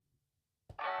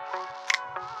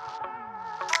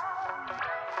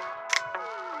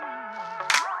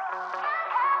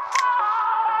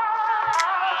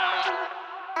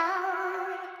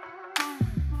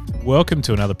Welcome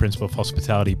to another Principle of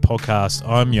Hospitality podcast.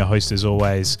 I'm your host as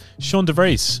always, Sean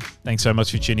DeVries. Thanks so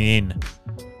much for tuning in.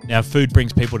 Now, food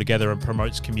brings people together and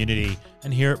promotes community.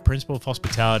 And here at Principle of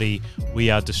Hospitality, we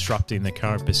are disrupting the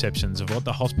current perceptions of what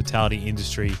the hospitality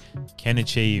industry can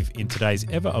achieve in today's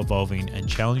ever-evolving and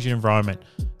challenging environment.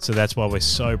 So that's why we're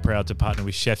so proud to partner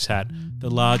with Chef's Hat, the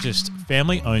largest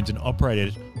family-owned and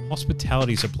operated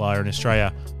hospitality supplier in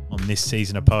Australia on this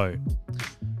season of PO.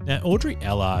 Now, Audrey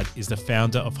Allard is the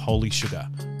founder of Holy Sugar,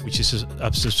 which is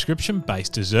a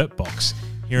subscription-based dessert box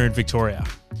here in Victoria.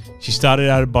 She started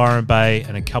out at Byron Bay,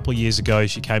 and a couple of years ago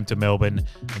she came to Melbourne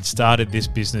and started this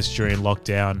business during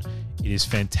lockdown. It is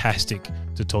fantastic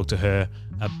to talk to her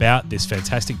about this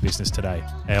fantastic business today.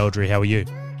 Hey Audrey, how are you?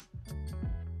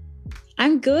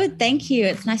 I'm good, thank you.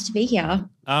 It's nice to be here.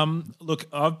 Look,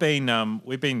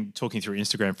 we've been talking through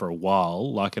Instagram for a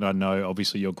while, and I know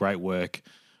obviously your great work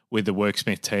with the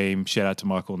Worksmith team. Shout out to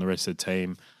Michael and the rest of the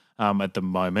team at the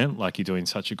moment. You're doing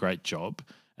such a great job.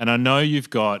 And I know you've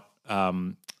got a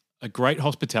great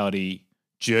hospitality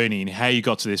journey and how you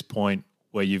got to this point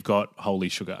where you've got Holy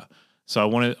Sugar. So I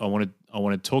want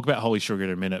to talk about Holy Sugar in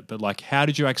a minute, but how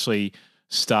did you actually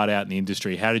start out in the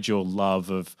industry? How did your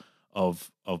love of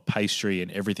pastry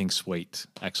and everything sweet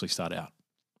actually start out?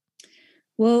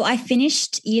 Well, I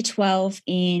finished year 12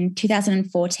 in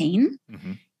 2014.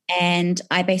 Mm-hmm. And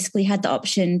I basically had the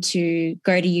option to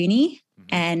go to uni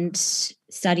and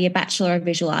study a Bachelor of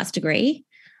Visual Arts degree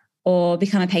or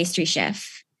become a pastry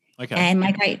chef. Okay. And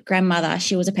my great-grandmother,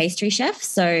 she was a pastry chef,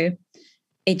 so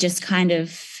it just kind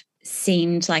of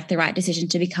seemed like the right decision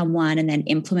to become one and then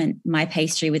implement my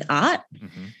pastry with art.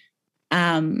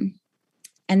 Mm-hmm.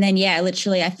 And then,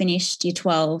 literally I finished year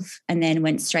 12 and then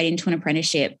went straight into an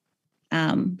apprenticeship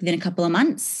within a couple of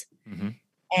months. Mm-hmm.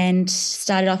 And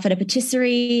started off at a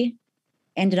patisserie,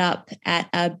 ended up at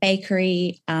a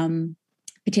bakery,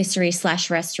 patisserie /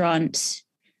 restaurant.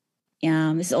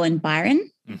 This is all in Byron.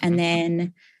 Mm-hmm. And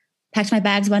then packed my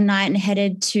bags one night and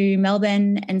headed to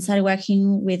Melbourne and started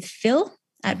working with Phil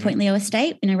at Point Leo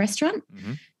Estate in a restaurant.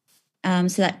 Mm-hmm.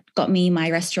 So that got me my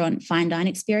restaurant fine dine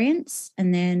experience.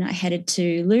 And then I headed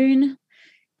to Loon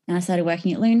and I started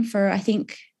working at Loon for, I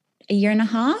think, a year and a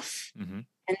half. Mm-hmm.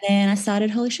 And then I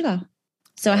started Holy Sugar.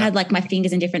 So I had my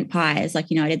fingers in different pies. I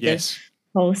did the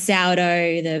whole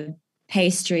sourdough, the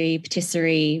pastry,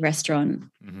 patisserie, restaurant,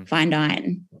 fine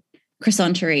dine,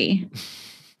 croissanterie.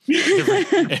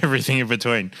 Everything in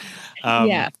between.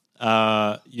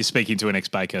 You're speaking to an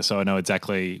ex-baker, so I know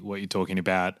exactly what you're talking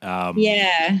about.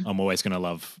 I'm always going to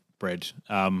love bread.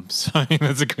 So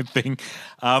that's a good thing.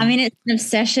 It's an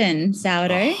obsession,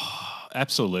 sourdough. Oh,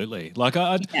 absolutely.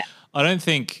 I don't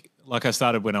think... I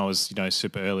started when I was,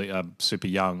 super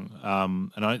young,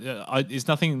 and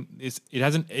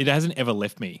it hasn't ever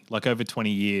left me. Over 20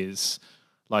 years,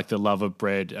 the love of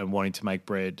bread and wanting to make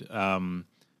bread, and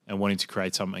wanting to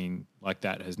create something like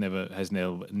that has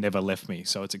never left me.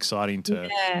 So it's exciting to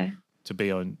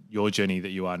be on your journey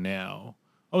that you are now.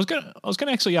 I was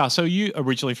gonna actually ask. So you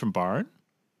originally from Byron?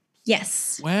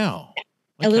 Yes. Wow.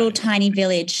 Okay. A little tiny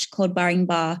village called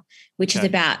Burringbar, which is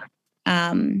about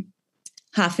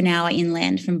half an hour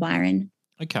inland from Byron.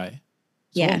 Okay.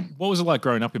 So what was it like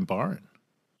growing up in Byron?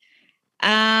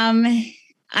 I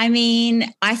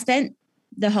spent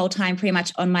the whole time pretty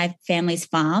much on my family's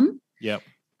farm. Yep.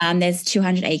 There's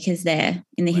 200 acres there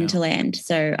in the hinterland.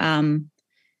 So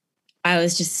I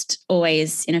was just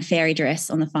always in a fairy dress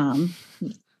on the farm,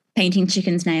 painting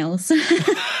chickens' nails.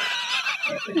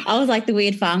 I was like the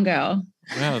weird farm girl.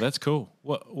 Wow, that's cool.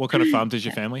 What kind of farm did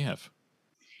your family have?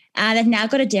 They've now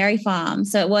got a dairy farm.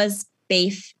 So it was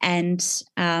beef and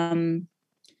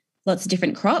lots of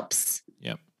different crops.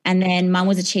 Yep. And then Mum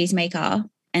was a cheesemaker.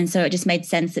 And so it just made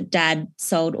sense that Dad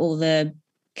sold all the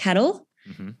cattle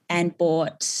and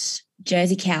bought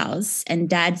Jersey cows. And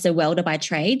Dad's a welder by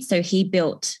trade. So he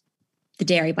built the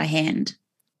dairy by hand.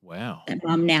 Wow. And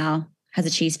Mum now has a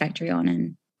cheese factory on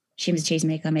and she was a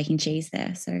cheesemaker making cheese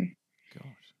there. So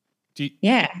Do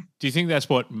you think that's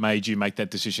what made you make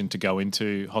that decision to go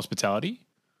into hospitality?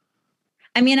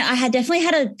 I had definitely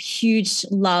had a huge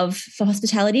love for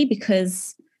hospitality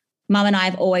because Mum and I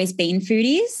have always been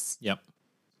foodies. Yep.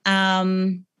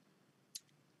 I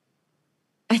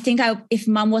think if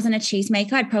Mum wasn't a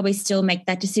cheesemaker, I'd probably still make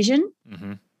that decision.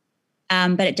 Mm-hmm.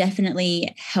 But it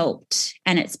definitely helped,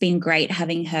 and it's been great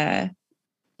having her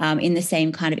in the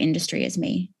same kind of industry as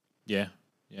me. Yeah.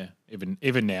 Yeah,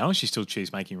 even now, she's still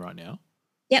cheese making right now.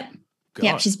 Yep. God.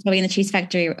 Yeah, she's probably in the cheese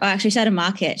factory. Oh, actually, she's at a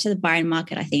market. She's at the Byron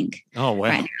market, I think. Oh, wow.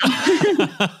 Right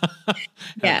now.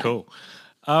 Yeah, cool.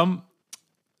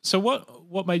 So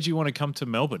what made you want to come to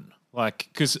Melbourne? Like,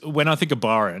 because when I think of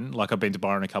Byron, like I've been to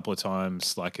Byron a couple of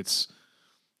times, like it's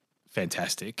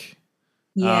fantastic.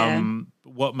 Yeah.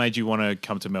 What made you want to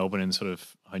come to Melbourne and sort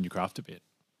of hone your craft a bit?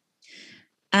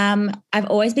 I've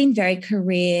always been very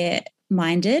career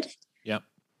minded. Yep.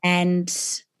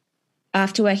 And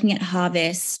after working at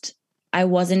Harvest, I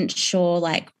wasn't sure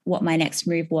like what my next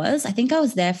move was. I think I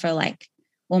was there for like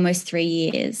almost 3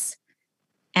 years.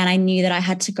 And I knew that I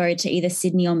had to go to either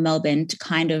Sydney or Melbourne to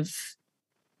kind of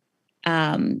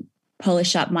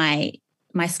polish up my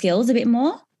skills a bit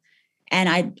more. And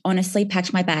I honestly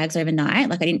packed my bags overnight.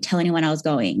 Like I didn't tell anyone I was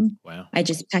going. Wow. I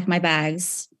just packed my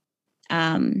bags.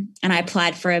 And I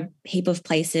applied for a heap of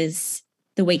places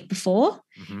the week before,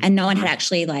 and no one had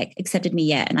actually like accepted me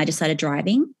yet. And I just started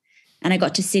driving, and I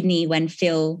got to Sydney when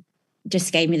Phil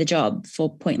just gave me the job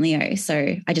for Point Leo.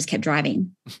 So I just kept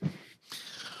driving.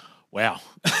 Wow.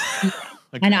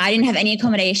 Okay. And I didn't have any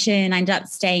accommodation. I ended up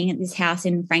staying at this house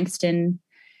in Frankston,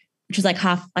 which was like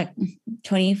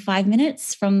 25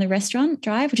 minutes from the restaurant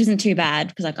drive, which isn't too bad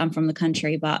because like I'm from the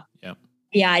country, but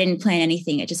yeah, I didn't plan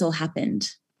anything. It just all happened.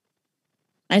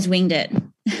 I just winged it.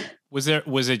 Was there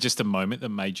just a moment that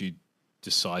made you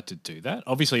decide to do that?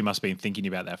 Obviously, you must have been thinking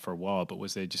about that for a while, but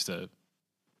was it just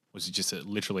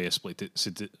literally a split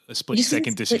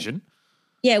second decision?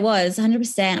 Yeah, it was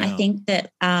 100%. Wow. I think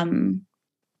that, I'm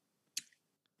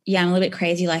a little bit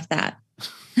crazy like that.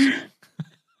 In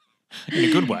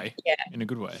a good way. Yeah. In a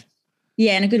good way.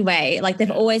 Yeah, in a good way. Like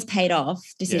they've always paid off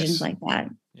decisions like that.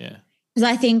 Yeah. Because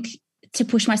I think to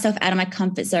push myself out of my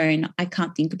comfort zone, I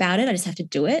can't think about it. I just have to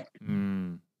do it.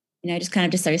 Just kind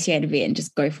of dissociate a bit and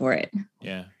just go for it.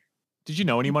 Yeah. Did you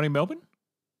know anyone in Melbourne?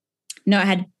 No, I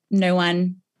had no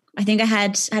one. I think I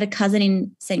had a cousin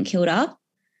in St Kilda.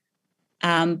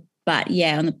 But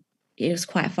yeah, it was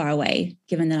quite far away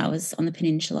given that I was on the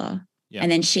peninsula. Yeah.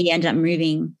 And then she ended up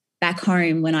moving back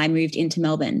home when I moved into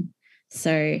Melbourne.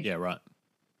 So yeah, right.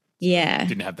 Yeah.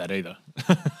 Didn't have that either.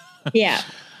 Yeah.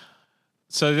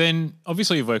 So then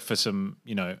obviously you've worked for some,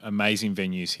 amazing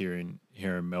venues here in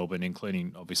Melbourne,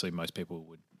 including obviously most people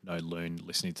would know Loon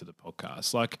listening to the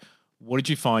podcast. Like, what did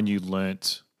you find you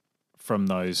learnt from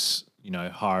those,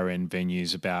 higher end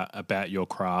venues about your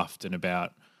craft and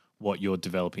about what you're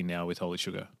developing now with Holy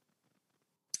Sugar?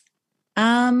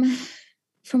 From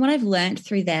what I've learnt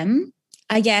through them,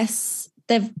 I guess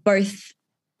they've all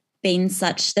been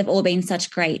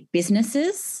such great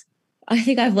businesses. I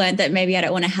think I've learned that maybe I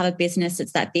don't want to have a business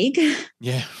that's that big.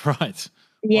 Yeah, right.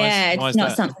 Yeah, it's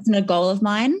not something, it's not a goal of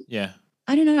mine. Yeah.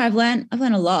 I don't know. I've learned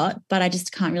a lot, but I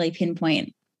just can't really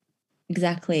pinpoint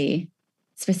exactly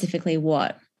specifically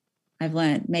what I've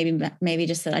learned. Maybe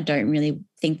just that I don't really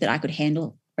think that I could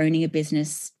handle owning a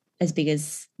business as big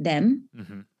as them,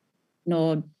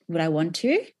 nor would I want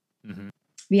to. But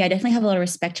yeah, I definitely have a lot of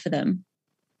respect for them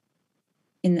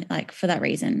for that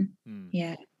reason.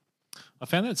 Yeah. I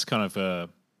found that's kind of a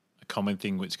common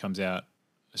thing which comes out,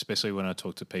 especially when I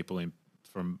talk to people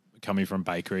coming from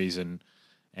bakeries and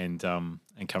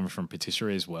coming from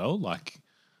patisserie as well. Like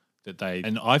that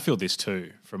and I feel this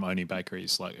too from owning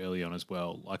bakeries like early on as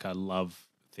well. Like I love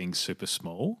things super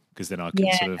small because then I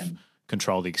can sort of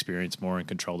control the experience more and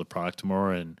control the product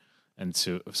more and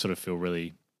to sort of feel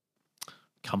really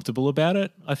comfortable about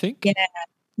it, I think. Yeah.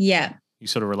 Yeah. You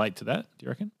sort of relate to that, do you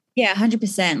reckon? Yeah,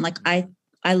 100%. Like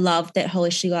I love that Holy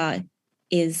Sugar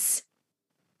is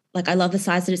like, I love the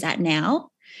size that it's at now.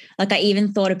 Like I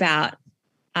even thought about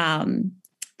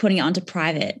putting it onto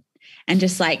private and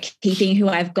just like keeping who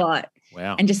I've got.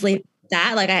 Wow. And just leave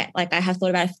that. I have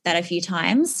thought about that a few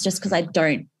times just because I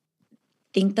don't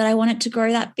think that I want it to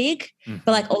grow that big.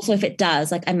 But like also if it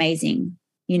does, like amazing,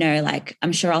 like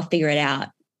I'm sure I'll figure it out.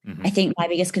 I think my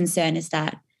biggest concern is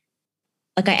that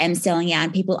like I am selling out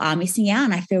and people are missing out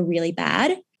and I feel really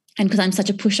bad. And because I'm such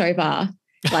a pushover,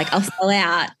 like I'll sell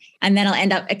out and then I'll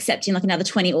end up accepting like another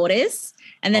 20 orders.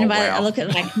 And then I look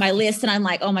at like my list and I'm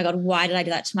like, oh my God, why did I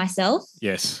do that to myself?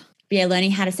 Yes. But yeah,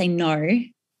 learning how to say no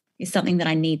is something that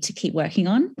I need to keep working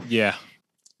on. Yeah.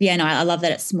 Yeah, no, I love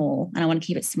that it's small and I want to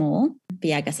keep it small. But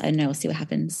yeah, I guess I don't know. We'll see what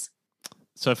happens.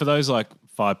 So for those like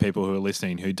 5 people who are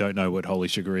listening who don't know what Holy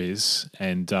Sugar is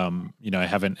and,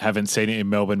 haven't seen it in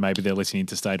Melbourne, maybe they're listening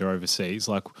interstate or overseas,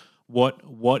 like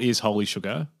what is Holy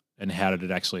Sugar and how did it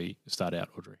actually start out,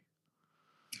 Audrey?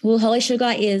 Well, Holy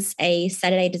Sugar is a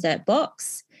Saturday dessert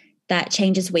box that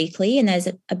changes weekly and there's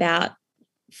about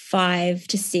 5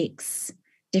 to 6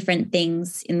 different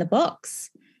things in the box,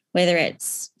 whether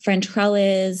it's French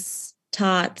crullers,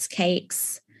 tarts,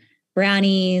 cakes,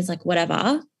 brownies, like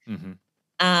whatever.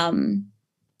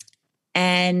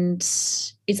 and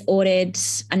it's ordered.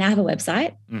 I now have a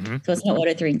website, so it's not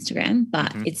ordered through Instagram,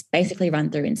 but it's basically run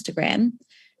through Instagram.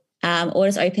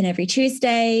 Orders open every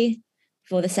Tuesday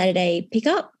for the Saturday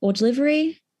pickup or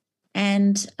delivery,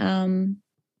 and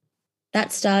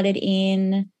that started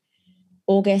in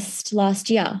August last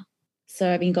year.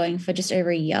 So I've been going for just over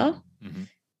a year.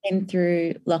 Came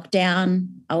through lockdown.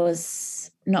 I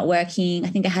was not working. I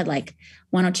think I had like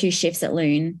 1 or 2 shifts at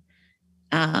Loon.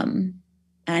 And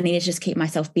I needed to just keep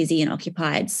myself busy and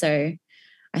occupied. So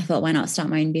I thought, why not start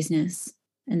my own business?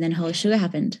 And then Holy Sugar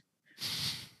happened.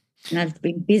 And I've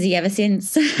been busy ever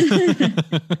since.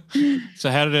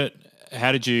 So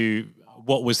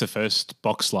what was the first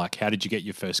box like? How did you get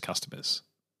your first customers?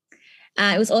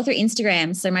 It was all through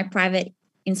Instagram. So my private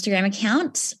Instagram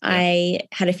account, I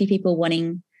had a few people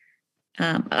wanting,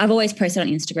 I've always posted on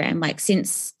Instagram, like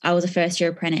since I was a first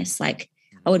year apprentice, like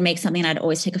I would make something and I'd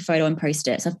always take a photo and post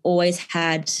it. So I've always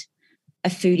had a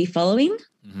foodie following,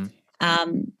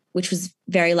 which was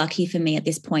very lucky for me at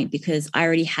this point because I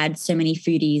already had so many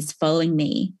foodies following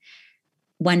me.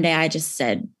 One day I just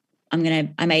said, I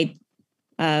made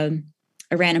a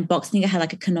random box. I think I had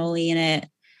like a cannoli in it,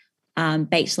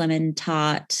 baked lemon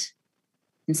tart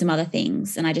and some other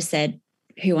things. And I just said,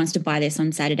 who wants to buy this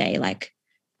on Saturday? Like,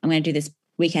 I'm going to do this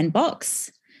weekend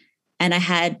box. And I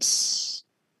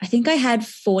think I had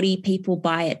 40 people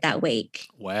buy it that week.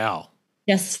 Wow.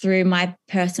 Just through my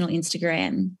personal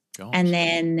Instagram. Gosh. And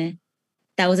then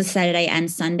that was a Saturday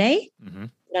and Sunday that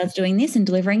I was doing this and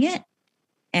delivering it.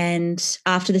 And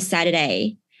after the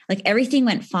Saturday, like everything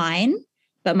went fine,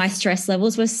 but my stress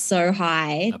levels were so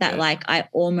high that like I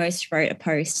almost wrote a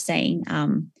post saying,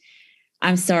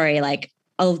 I'm sorry, like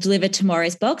I'll deliver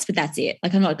tomorrow's box, but that's it.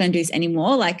 Like I'm not going to do this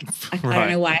anymore. Like I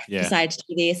don't know why I decided to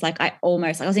do this. Like I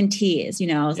was in tears,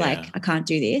 I was like, I can't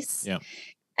do this. Yeah.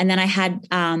 And then I had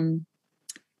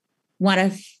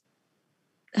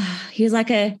he was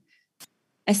like a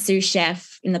sous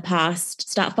chef in the past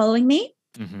start following me.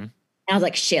 And I was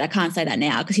like, shit, I can't say that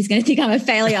now because he's going to think I'm a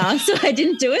failure. So I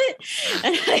didn't do it.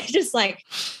 And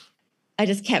I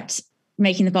just kept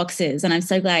making the boxes, and I'm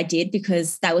so glad I did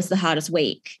because that was the hardest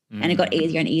week, and it got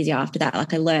easier and easier after that.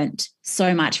 Like I learned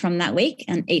so much from that week,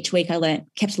 and each week I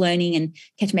kept learning and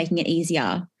kept making it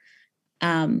easier.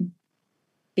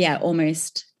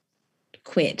 Almost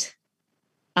quit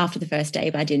after the first day,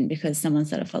 but I didn't because someone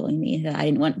started following me that I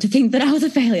didn't want to think that I was a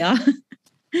failure.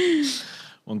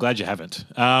 Well, I'm glad you haven't.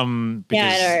 Because, I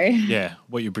know. Yeah,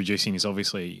 what you're producing is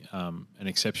obviously an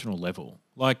exceptional level.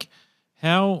 Like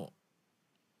how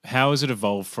has it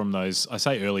evolved from those, I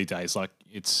say early days, like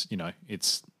it's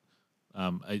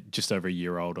just over a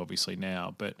year old obviously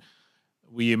now, but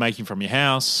were you making from your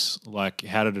house? Like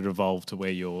how did it evolve to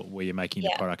where you're making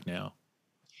the product now?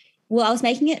 Well, I was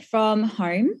making it from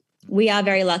home. We are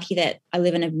very lucky that I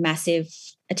live in a massive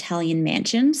Italian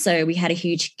mansion. So we had a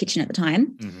huge kitchen at the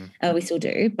time. We still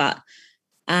do. But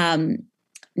now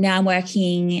I'm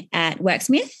working at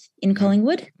Worksmith in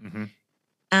Collingwood.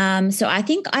 So I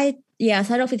think I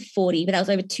started off with 40, but that was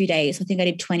over 2 days. So I think I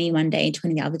did 20 one day and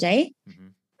 20 the other day.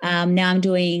 Now I'm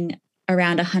doing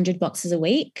around 100 boxes a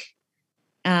week,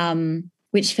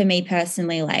 which for me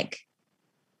personally, like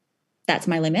that's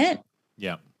my limit.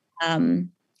 Yeah.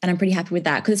 And I'm pretty happy with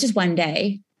that because it's just one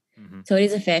day. So it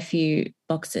is a fair few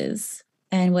boxes.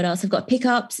 And what else? I've got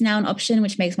pickups now an option,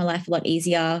 which makes my life a lot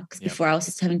easier because before I was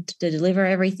just having to deliver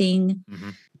everything.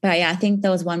 But yeah, I think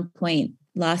there was one point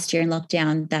last year in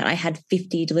lockdown that I had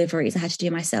 50 deliveries I had to do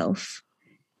myself.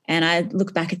 And I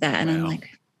look back at that and I'm like,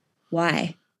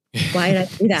 why? Why did I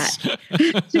do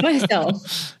that to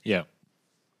myself? Yeah.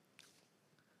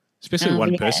 Especially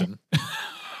one person.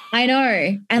 I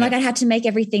know. And like I had to make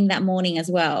everything that morning as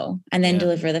well and then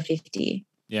deliver the 50.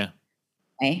 Yeah.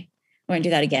 I won't do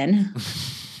that again.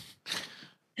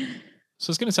 So I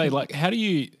was going to say, like, how do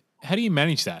you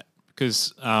manage that?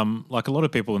 Because like a lot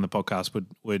of people in the podcast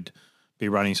would be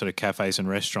running sort of cafes and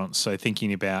restaurants. So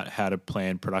thinking about how to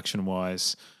plan production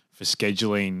wise for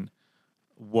scheduling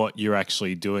what you're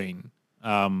actually doing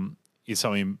is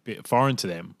something a bit foreign to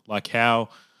them. Like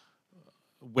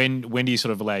when do you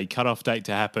sort of allow your cutoff date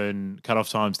to happen, cutoff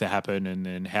times to happen, and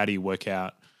then how do you work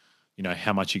out,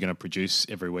 how much you're going to produce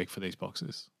every week for these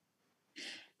boxes?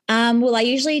 Well, I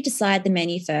usually decide the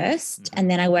menu first and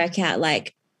then I work out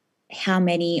like how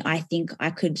many I think I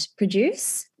could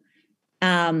produce.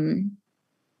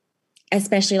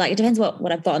 Especially like it depends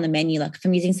what I've got on the menu. Like if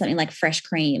I'm using something like fresh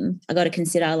cream, I got to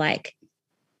consider like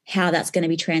how that's going to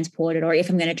be transported or if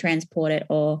I'm going to transport it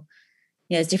or,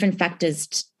 there's different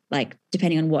factors like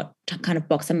depending on what kind of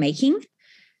box I'm making.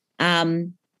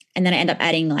 And then I end up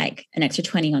adding like an extra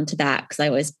 20 onto that because I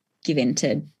always give in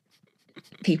to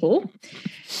people.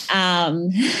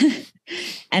 And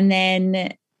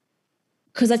then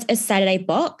because it's a Saturday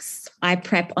box, I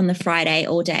prep on the Friday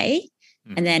all day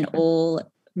and then all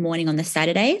morning on the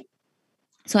Saturday.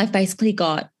 So I've basically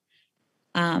got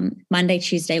Monday,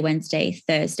 Tuesday, Wednesday,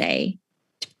 Thursday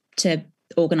to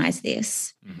organize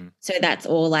this. So that's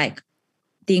all like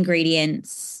the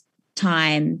ingredients,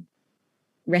 time,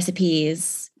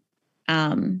 recipes.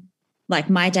 Like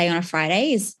my day on a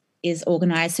Friday is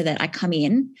organized so that I come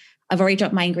in. I've already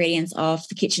dropped my ingredients off.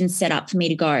 The kitchen's set up for me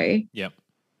to go. Yep.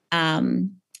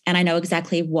 And I know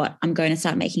exactly what I'm going to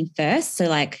start making first. So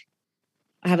like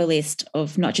I have a list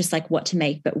of not just like what to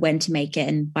make, but when to make it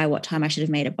and by what time I should have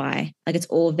made it by. Like it's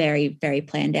all very, very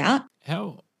planned out.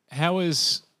 How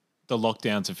has the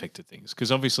lockdowns affected things?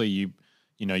 Because obviously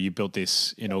you built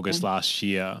this in August last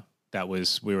year.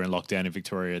 We were in lockdown in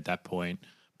Victoria at that point.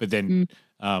 But then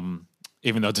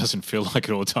even though it doesn't feel like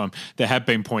it all the time, there have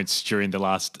been points during the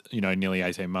last, nearly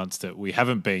 18 months that we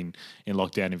haven't been in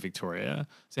lockdown in Victoria.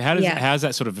 So how has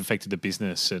that sort of affected the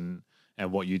business and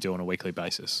what you do on a weekly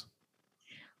basis?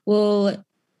 Well,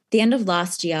 the end of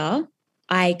last year,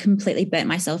 I completely burnt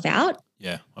myself out.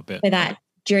 Yeah, I bet. So that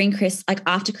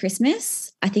after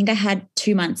Christmas, I think I had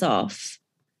 2 months off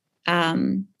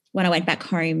when I went back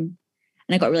home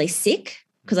and I got really sick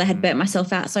because I had burnt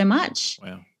myself out so much.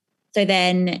 Wow. So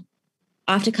then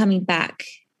after coming back,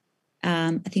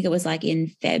 I think it was like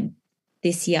in Feb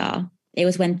this year, it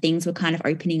was when things were kind of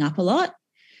opening up a lot.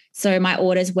 So my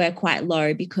orders were quite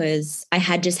low because I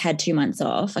had just had 2 months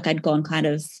off. Like I'd gone kind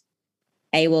of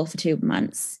AWOL for 2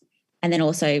 months. And then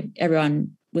also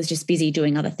everyone was just busy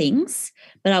doing other things,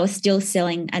 but I was still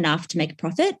selling enough to make a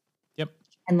profit. Yep.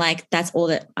 And like, that's all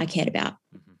that I cared about.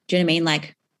 Do you know what I mean?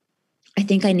 Like, I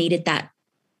think I needed that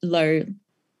low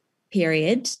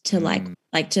period to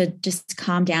like to just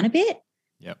calm down a bit.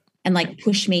 Yep. And like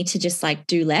push me to just like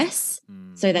do less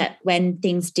so that when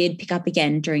things did pick up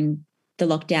again during the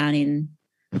lockdown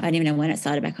I don't even know when it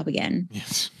started back up again.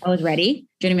 Yes. I was ready.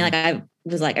 Do you know what I mean? Like I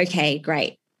was like, okay,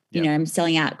 great. Yep. I'm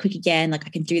selling out quick again. Like I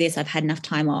can do this. I've had enough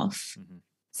time off.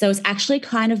 So it's actually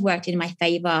kind of worked in my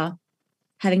favor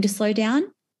having to slow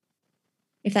down,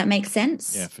 if that makes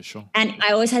sense. Yeah, for sure. And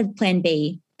I always had plan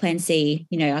B, plan C,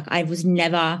 like I was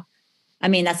never,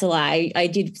 that's a lie. I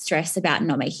did stress about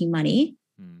not making money,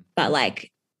 but like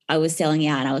I was selling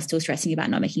out and I was still stressing about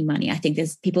not making money. I think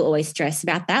there's people always stress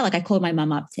about that. Like I called my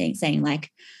mum up saying like,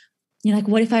 like,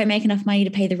 what if I don't make enough money to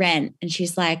pay the rent? And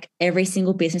she's like, every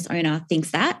single business owner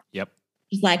thinks that. Yep.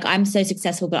 She's like, I'm so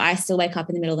successful, but I still wake up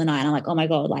in the middle of the night and I'm like, oh my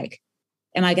God, like,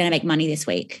 am I going to make money this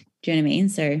week? Do you know what I mean?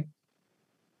 So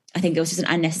I think it was just an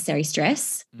unnecessary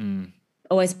stress.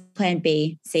 Always plan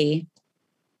B, C.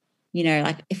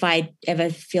 Like if I ever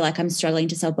feel like I'm struggling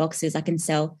to sell boxes, I can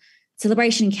sell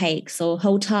celebration cakes or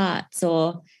whole tarts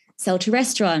or sell to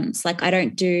restaurants. Like I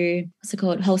don't do, what's it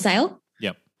called, wholesale.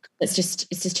 Yep. It's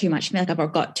just too much for me. Like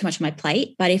I've got too much on my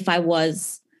plate. But if I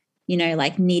was,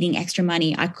 like needing extra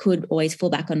money, I could always fall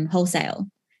back on wholesale,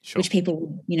 sure, which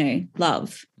people,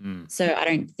 love. So I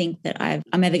don't think that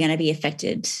I'm ever going to be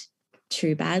affected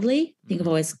too badly. I think I'm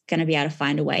always going to be able to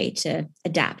find a way to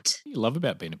adapt. What do you love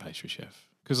about being a pastry chef?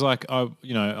 Because like I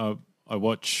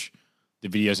watch the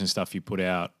videos and stuff you put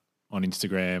out on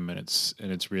Instagram,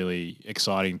 and it's really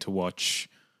exciting to watch.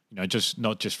 Just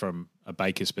not just from a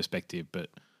baker's perspective, but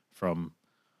from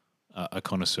a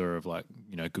connoisseur of like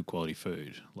good quality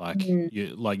food. Like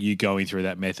you going through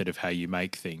that method of how you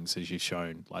make things, as you've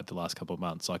shown like the last couple of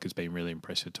months. Like it's been really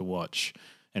impressive to watch,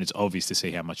 and it's obvious to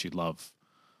see how much you love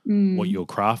what your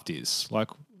craft is. Like,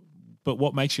 but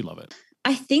what makes you love it?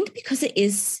 I think because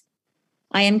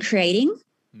I am creating,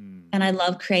 and I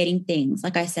love creating things.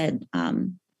 Like I said,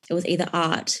 it was either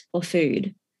art or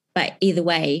food, but either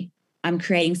way, I'm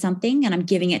creating something and I'm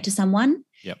giving it to someone.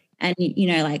 Yep. And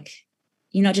like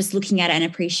you're not just looking at it and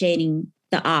appreciating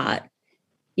the art,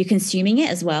 you're consuming it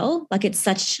as well. Like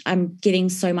I'm giving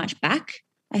so much back,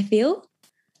 I feel.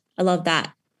 I love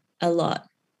that a lot.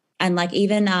 And like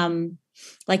even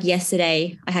like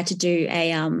yesterday I had to do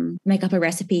make up a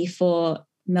recipe for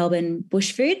Melbourne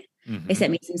bush food. They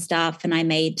sent me some stuff and I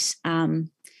made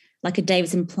like a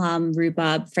Davidson plum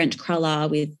rhubarb French cruller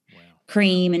with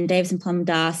cream and Davidson plum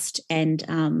dust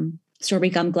and strawberry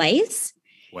gum glaze.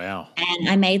 Wow. And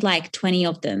I made like 20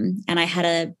 of them, and I had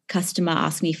a customer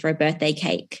ask me for a birthday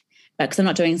cake, but because I'm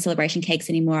not doing celebration cakes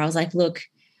anymore, I was like, look,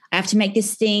 I have to make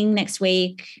this thing next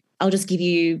week. I'll just give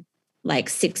you like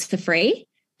 6 for free.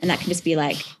 And that can just be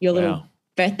like your little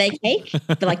birthday cake.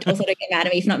 But like also don't get mad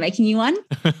at me for not making you one.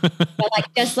 But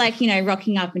like just like,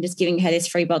 rocking up and just giving her this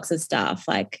free box of stuff.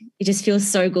 Like it just feels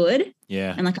so good.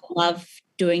 Yeah. And like I love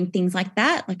doing things like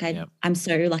that. Like I'm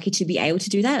so lucky to be able to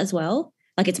do that as well.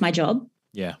 Like it's my job.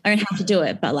 Yeah. I don't have to do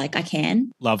it, but like I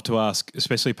can. Love to ask,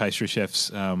 especially pastry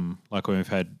chefs, like when we've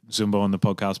had Zumba on the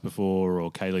podcast before,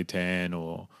 or Kaylee Tan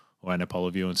or Anna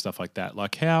Poloview and stuff like that.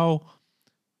 Like how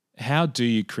do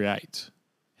you create?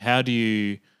 How do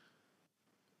you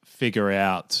figure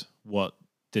out what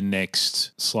the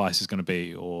next slice is going to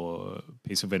be, or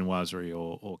piece of viennoiserie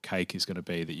or cake is going to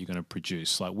be that you're going to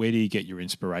produce? Like, where do you get your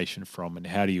inspiration from, and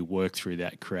how do you work through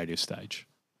that creative stage?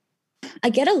 I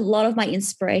get a lot of my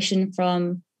inspiration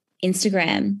from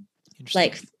Instagram,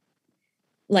 like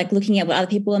looking at what other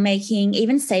people are making,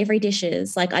 even savory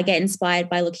dishes. Like I get inspired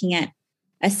by looking at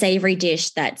a savory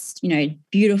dish that's, you know,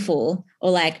 beautiful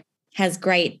or like has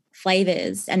great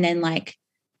flavors, and then like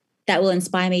that will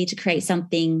inspire me to create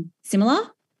something similar.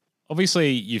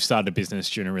 Obviously, you've started a business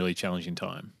during a really challenging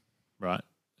time, right?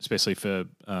 Especially for,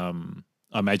 I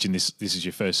imagine this is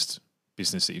your first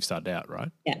business that you've started out,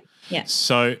 right? Yeah.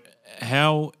 So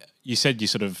how, you said you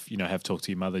sort of, you know, have talked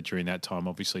to your mother during that time.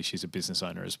 Obviously, she's a business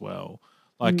owner as well.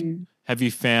 Like, have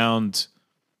you found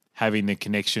having the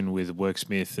connection with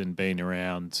Worksmith and being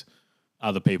around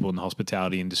other people in the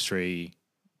hospitality industry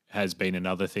has been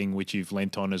another thing which you've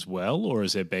lent on as well? Or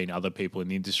has there been other people in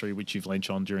the industry which you've lent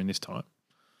on during this time?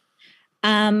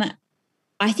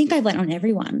 I think I've lent on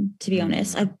everyone, to be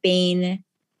honest. I've been,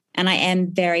 and I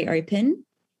am very open,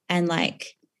 and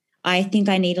like, I think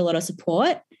I need a lot of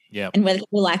support. Yeah. And whether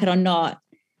people like it or not,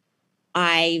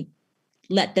 I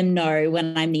let them know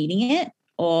when I'm needing it,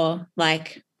 or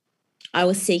like I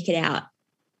will seek it out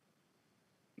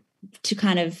to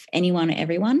kind of anyone or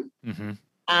everyone.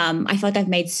 I feel like I've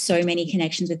made so many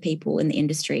connections with people in the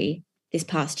industry this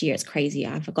past year. It's crazy.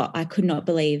 I could not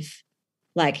believe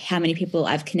like how many people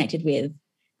I've connected with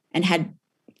and had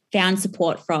found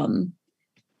support from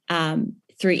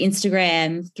through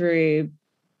Instagram, through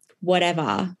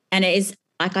whatever. And it is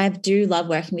like, I do love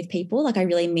working with people. Like I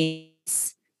really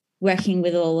miss working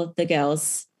with all of the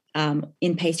girls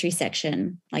in pastry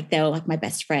section. Like they were like my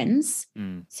best friends.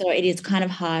 So it is kind of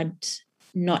hard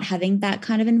not having that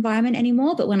kind of environment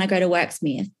anymore. But when I go to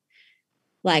Worksmith,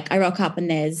 like I rock up and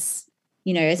there's,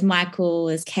 you know, there's Michael,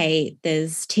 there's Kate,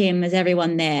 there's Tim, there's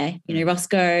everyone there, you know,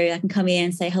 Roscoe, I can come in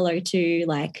and say hello to.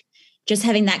 Like just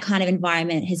having that kind of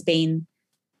environment has been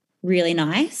really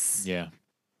nice. Yeah.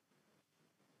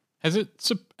 Has it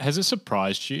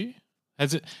surprised you?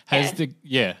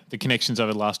 The connections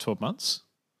over the last 12 months?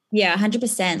 Yeah,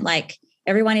 100%. Like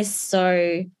everyone is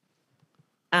so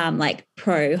like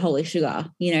pro Holy Sugar,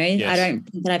 you know. Yes. I don't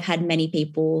think that I've had many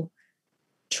people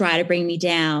try to bring me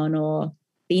down or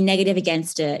be negative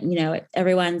against it. You know,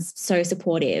 everyone's so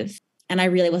supportive, and I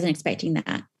really wasn't expecting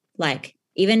that. Like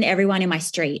even everyone in my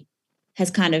street has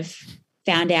kind of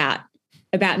found out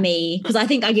about me, because I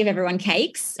think I give everyone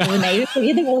cakes when they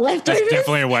give them all leftovers. That's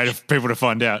definitely a way for people to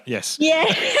find out. Yes. Yeah.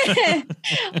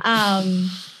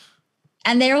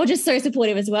 And they're all just so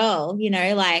supportive as well. You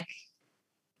know, like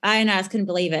I don't know, I just couldn't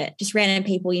believe it. Just random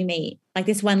people you meet. Like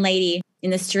this one lady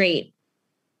in the street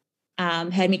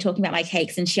heard me talking about my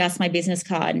cakes, and she asked my business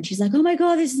card, and she's like, "Oh my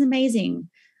God, this is amazing."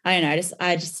 I don't know.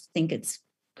 I just think it's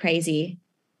crazy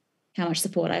how much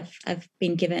support I've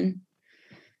been given.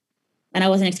 And I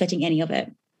wasn't expecting any of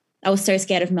it. I was so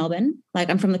scared of Melbourne. Like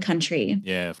I'm from the country.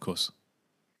 Yeah, of course.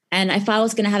 And if I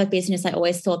was going to have a business, I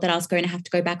always thought that I was going to have to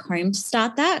go back home to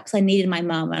start that, because I needed my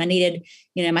mum and I needed,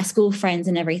 you know, my school friends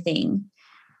and everything.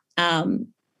 And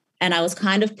I was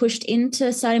kind of pushed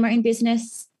into starting my own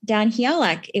business down here.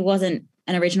 Like it wasn't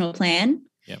an original plan.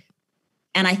 Yep.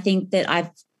 And I think that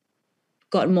I've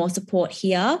got more support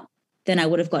here than I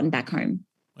would have gotten back home.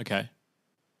 Okay.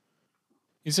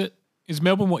 Is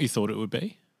Melbourne what you thought it would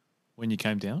be when you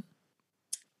came down?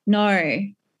 No.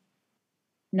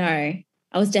 I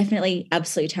was definitely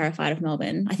absolutely terrified of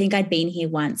Melbourne. I think I'd been here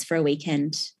once for a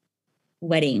weekend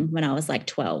wedding when I was like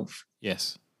 12.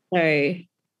 Yes. So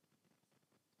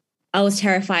I was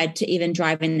terrified to even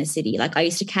drive in the city. Like I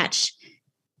used to catch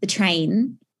the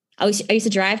train. I used to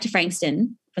drive to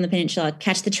Frankston from the peninsula,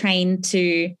 catch the train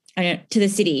to the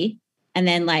city, and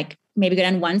then like maybe go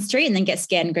down one street and then get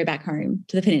scared and go back home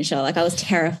to the peninsula. Like I was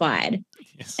terrified.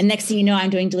 Yes. And next thing you know, I'm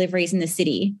doing deliveries in the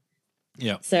city.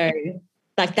 Yeah. So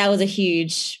like that was a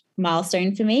huge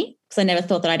milestone for me, because I never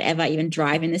thought that I'd ever even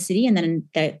drive in the city. And then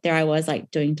there I was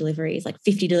like doing deliveries, like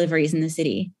 50 deliveries in the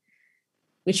city,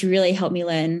 which really helped me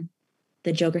learn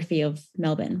the geography of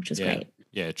Melbourne, which was great.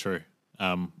 Yeah, true.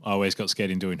 I always got scared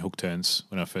in doing hook turns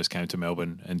when I first came to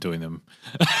Melbourne and doing them.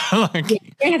 We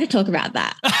don't have to talk about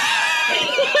that.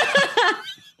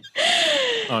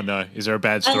 Oh no, is there a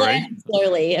bad story? I learned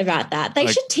slowly about that. They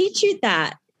should teach you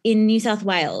that in New South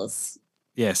Wales.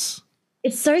 Yes.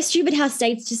 It's so stupid how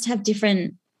states just have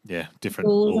different different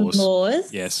rules and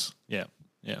laws. Yes. Yeah.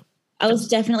 Yeah. I was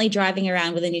definitely driving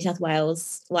around with a New South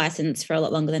Wales license for a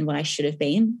lot longer than what I should have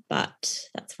been, but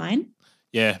that's fine.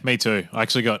 Yeah, me too. I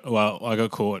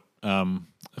got caught.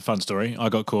 A fun story. I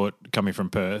got caught coming from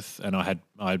Perth, and I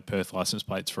had Perth license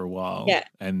plates for a while. Yeah.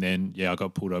 And then I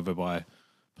got pulled over by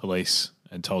police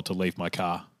and told to leave my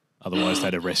car, otherwise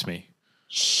they'd arrest me.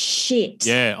 Shit.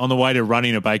 Yeah, on the way to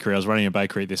running a bakery. I was running a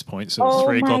bakery at this point, so it was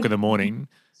 3 o'clock in the morning,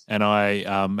 and I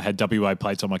had WA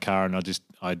plates on my car, and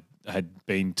I had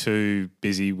been too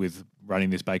busy with running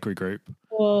this bakery group.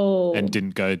 Whoa. And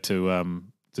didn't go to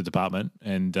the department,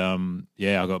 and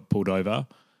I got pulled over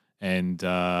and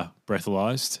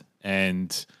breathalyzed,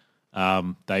 and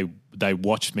they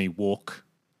watched me walk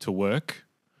to work,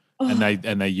 and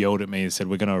they yelled at me and said,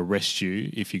 "We're going to arrest you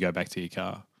if you go back to your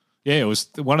car." Yeah, it was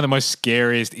one of the most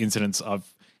scariest incidents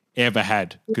I've ever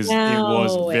had, because it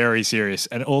was very serious,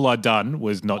 and all I'd done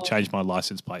was not change my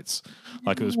license plates.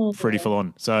 Like, it was pretty full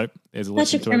on. So there's a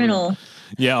such a criminal.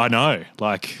 Yeah, I know.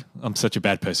 Like, I'm such a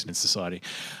bad person in society.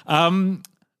 I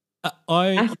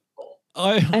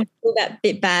feel that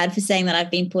bit bad for saying that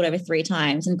I've been pulled over 3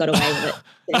 times and got away with it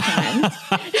 3 times.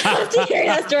 After hearing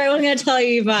that story, I wasn't going to tell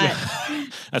you, but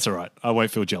that's all right. I won't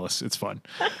feel jealous. It's fine.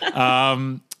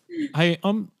 Hey,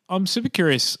 I'm super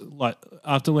curious. Like,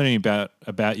 after learning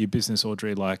about your business,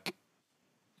 Audrey, like,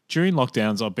 during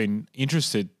lockdowns, I've been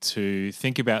interested to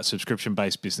think about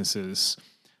subscription-based businesses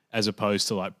as opposed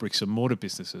to like bricks and mortar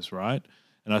businesses, right?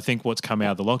 And I think what's come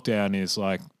out of the lockdown is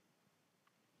like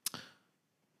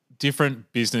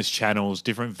different business channels,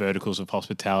 different verticals of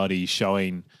hospitality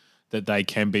showing that they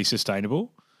can be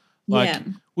sustainable. Like,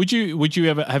 have you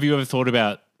ever thought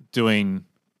about doing,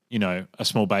 a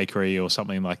small bakery or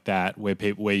something like that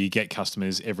where you get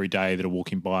customers every day that are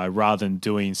walking by, rather than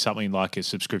doing something like a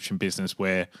subscription business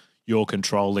where you're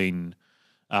controlling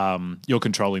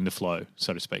the flow,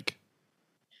 so to speak?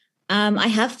 I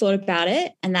have thought about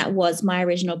it, and that was my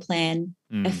original plan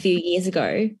a few years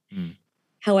ago.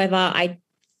 However, I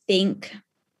think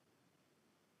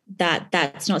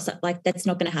that's not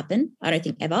going to happen. I don't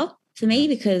think ever for me,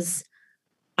 because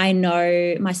I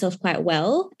know myself quite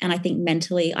well, and I think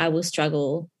mentally I will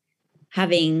struggle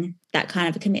having that kind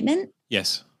of a commitment.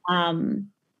 Yes.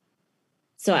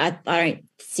 So I don't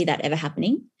see that ever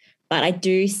happening, but I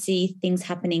do see things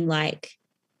happening, like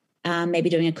maybe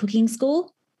doing a cooking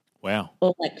school. Wow.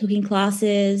 Or like cooking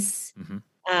classes,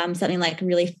 something like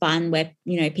really fun where,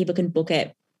 people can book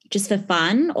it just for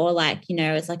fun, or like,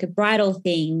 it's like a bridal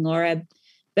thing or a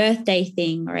birthday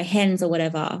thing or a hens or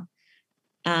whatever.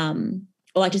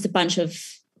 Or like just a bunch of,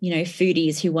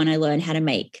 foodies who want to learn how to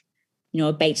make,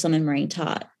 a baked salmon meringue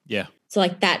tart. Yeah. So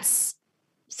like that's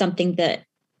something that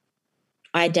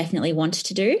I definitely want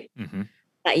to do.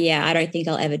 But yeah, I don't think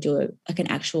I'll ever do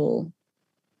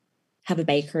have a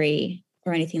bakery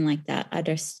or anything like that.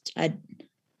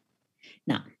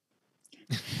 No.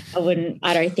 I wouldn't.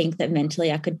 I don't think that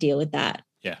mentally I could deal with that.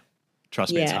 Yeah.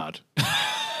 Trust me, it's hard.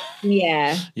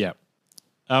 Yeah. Yeah.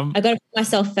 I got to put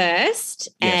myself first,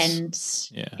 and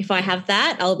if I have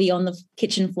that, I'll be on the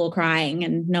kitchen floor crying,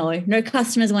 and no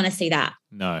customers want to see that.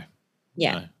 No.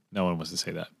 Yeah. No one wants to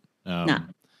see that.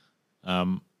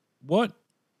 No. What,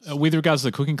 with regards to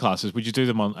the cooking classes, would you do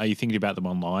them are you thinking about them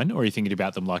online, or are you thinking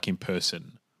about them like in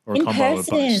person, or a combo of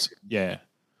both? Yeah.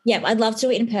 Yeah, I'd love to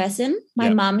do it in person. My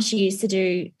mum, she used to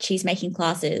do cheese making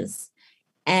classes,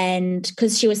 and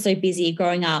because she was so busy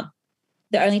growing up,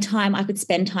 the only time I could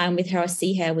spend time with her or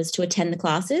see her was to attend the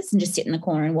classes and just sit in the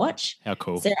corner and watch. How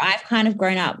cool. So I've kind of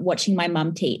grown up watching my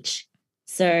mum teach.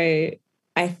 So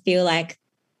I feel like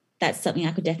that's something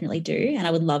I could definitely do, and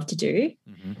I would love to do,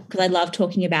 because I love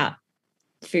talking about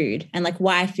food and like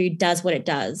why food does what it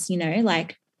does,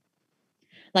 like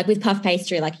with puff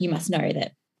pastry, like you must know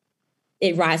that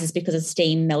it rises because of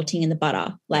steam melting in the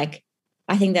butter. Like,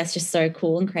 I think that's just so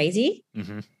cool and crazy.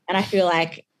 And I feel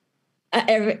like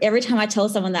every time I tell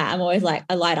someone that, I'm always like,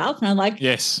 I light up, and I'm like,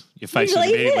 yes, your face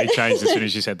immediately changed as soon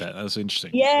as you said that. That's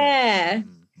interesting. Yeah.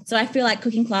 So I feel like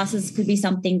cooking classes could be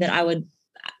something that I would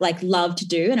like love to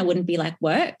do, and it wouldn't be like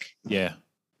work. Yeah.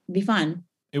 It'd be fun.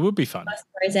 It would be fun.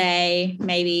 Rosé,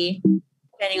 maybe,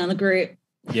 depending on the group.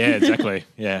 Yeah, exactly.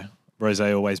 Yeah.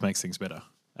 Rosé always makes things better.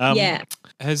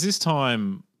 Has this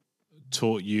time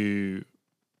taught you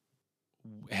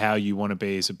how you want to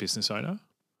be as a business owner?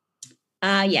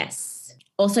 Yes.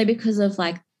 Also because of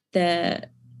like the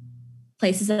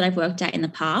places that I've worked at in the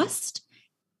past,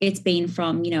 it's been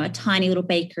from, a tiny little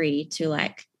bakery to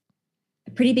like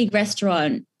a pretty big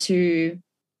restaurant to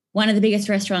one of the biggest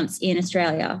restaurants in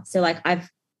Australia. So like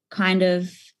I've kind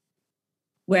of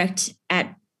worked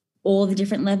at all the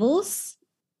different levels,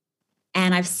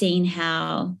 and I've seen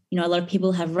how, a lot of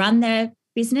people have run their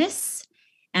business,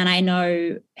 and I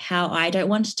know how I don't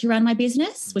want to run my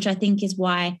business, which I think is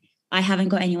why I haven't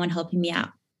got anyone helping me out,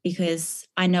 because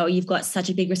I know you've got such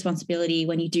a big responsibility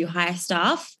when you do hire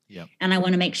staff. Yep. And I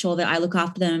want to make sure that I look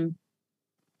after them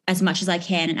as much as I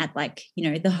can and at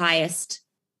the highest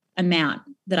amount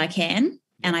that I can. Yep.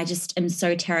 And I just am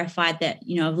so terrified that,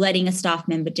 of letting a staff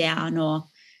member down or,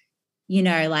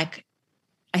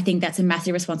 I think that's a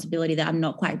massive responsibility that I'm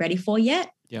not quite ready for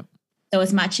yet. Yep. So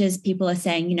as much as people are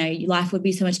saying, life would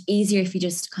be so much easier if you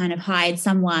just kind of hired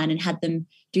someone and had them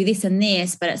do this and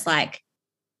this, but it's like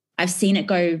I've seen it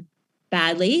go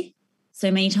badly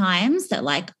so many times that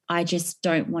I just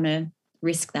don't want to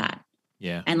risk that.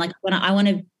 Yeah. And when I want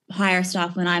to hire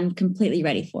staff when I'm completely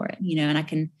ready for it, and I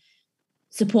can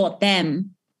support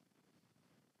them,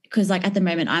 because at the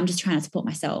moment I'm just trying to support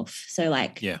myself. So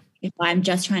yeah. If I'm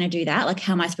just trying to do that,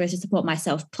 how am I supposed to support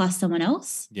myself plus someone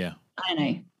else? Yeah. I don't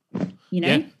know.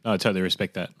 Yeah. No, I totally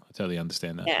respect that. I totally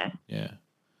understand that. Yeah. Yeah.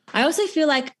 I also feel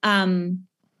like I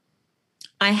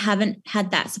haven't had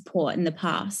that support in the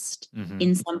past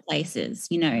in some places,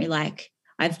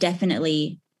 I've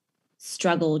definitely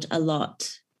struggled a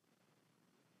lot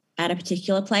at a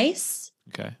particular place.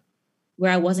 Okay.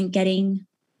 Where I wasn't getting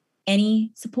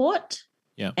any support.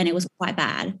 Yeah. And it was quite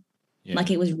bad. Yeah.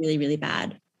 It was really, really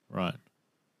bad. Right.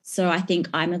 So I think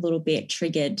I'm a little bit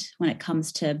triggered when it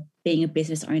comes to being a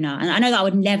business owner. And I know that I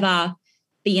would never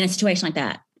be in a situation like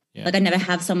that. Yeah. I'd never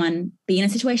have someone be in a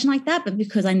situation like that, but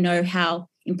because I know how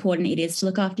important it is to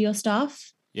look after your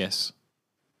staff. Yes.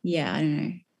 Yeah, I don't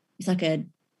know.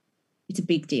 It's a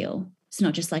big deal. It's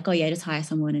not just just hire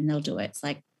someone and they'll do it. It's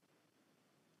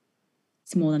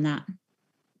it's more than that.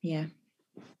 Yeah.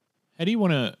 How do you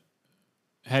want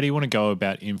to go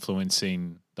about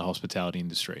influencing the hospitality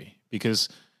industry? Because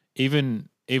even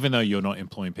though you're not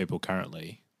employing people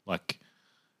currently,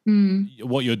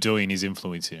 what you're doing is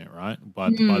influencing it, right? By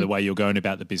the way you're going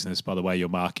about the business, by the way you're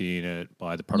marketing it,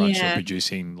 by the products you're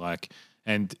producing,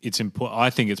 and it's important. I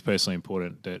think it's personally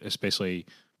important that especially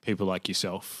people like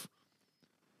yourself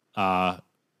are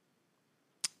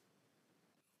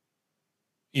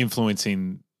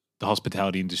influencing the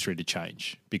hospitality industry to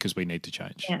change, because we need to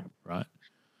change, right?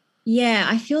 Yeah,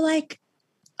 I feel like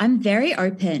I'm very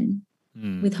open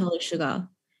with Holy Sugar,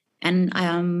 and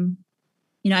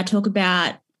I talk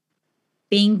about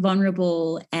being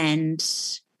vulnerable and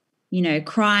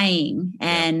crying,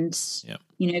 and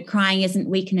crying isn't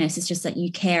weakness. It's just that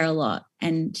you care a lot,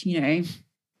 and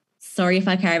sorry if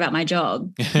I care about my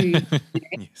job.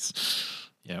 Yes.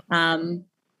 Yeah.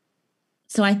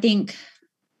 So I think,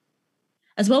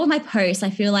 as well with my posts, I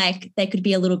feel like they could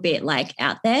be a little bit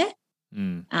out there.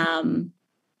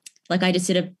 I just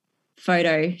did a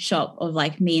Photoshop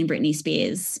of me and Britney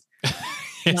Spears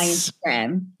on my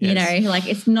Instagram. Yes.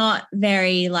 It's not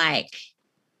very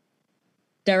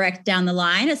direct down the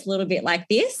line. It's a little bit like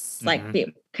this, a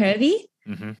bit curvy.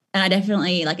 And I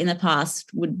definitely in the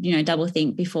past would, double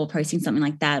think before posting something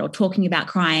like that or talking about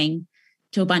crying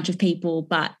to a bunch of people.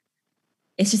 But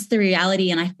it's just the reality.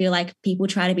 And I feel like people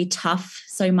try to be tough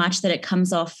so much that it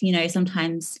comes off,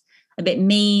 sometimes a bit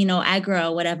mean or aggro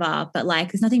or whatever. But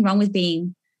there's nothing wrong with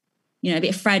being, a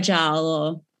bit fragile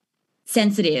or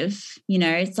sensitive.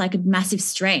 It's a massive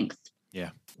strength.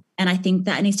 Yeah. And I think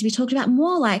that needs to be talked about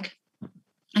more. I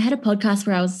had a podcast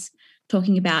where I was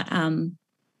talking about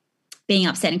being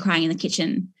upset and crying in the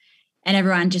kitchen, and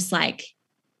everyone just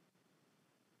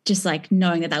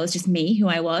knowing that was just me, who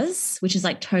I was, which is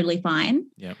totally fine.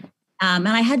 Yeah. And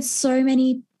I had so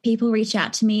many people reach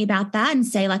out to me about that and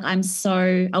say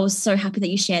I was so happy that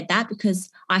you shared that, because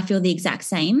I feel the exact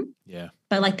same. Yeah.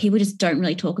 But people just don't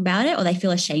really talk about it, or they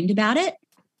feel ashamed about it.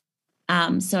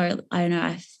 So I don't know.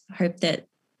 I hope that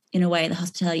in a way the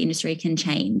hospitality industry can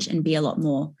change and be a lot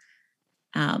more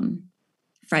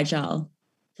fragile.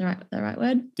 Is that the right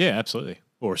word? Yeah, absolutely.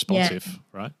 Or responsive,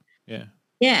 right? Yeah.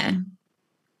 Yeah.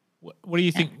 What do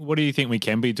you think? What do you think we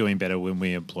can be doing better when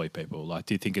we employ people?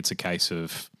 Do you think it's a case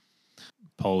of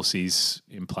policies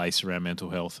in place around mental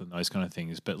health and those kind of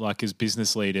things? But as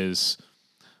business leaders,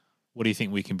 what do you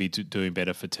think we can be doing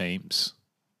better for teams?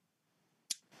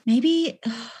 Maybe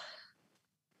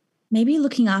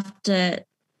looking after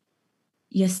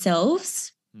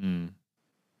yourselves,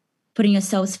 putting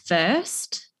yourselves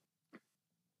first.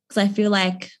 Because I feel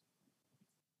like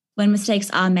when mistakes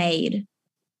are made,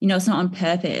 it's not on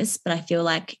purpose, but I feel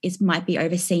like it might be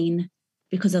overseen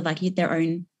because of their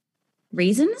own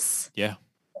reasons. Yeah.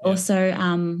 Also,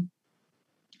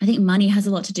 I think money has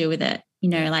a lot to do with it.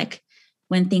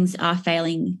 when things are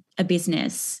failing a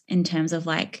business in terms of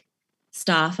like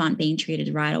staff aren't being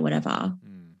treated right or whatever,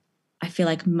 I feel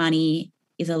like money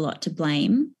is a lot to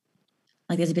blame.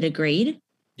 Like there's a bit of greed.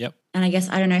 Yep. And I guess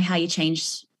I don't know how you're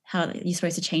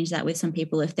supposed to change that with some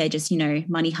people if they're just,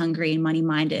 money hungry and money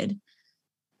minded.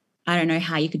 I don't know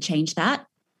how you could change that,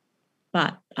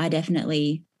 but I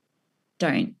definitely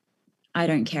don't. I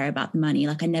don't care about the money.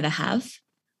 Like I never have.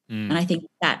 And I think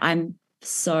that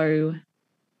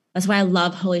that's why I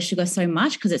love Holy Sugar so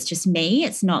much, because it's just me.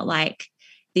 It's not like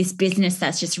this business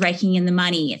that's just raking in the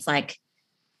money. It's like,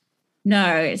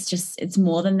 no, it's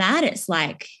more than that. It's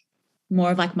like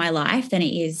more of like my life than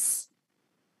it is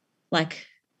like,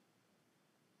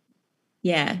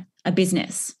 a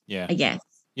business, I guess.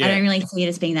 Yeah. I don't really see it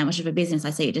as being that much of a business. I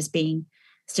see it just being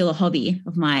still a hobby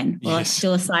of mine or like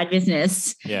still a side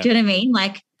business. Yeah. Do you know what I mean?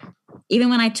 Like even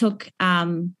when I took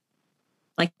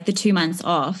like the 2 months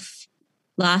off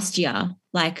last year,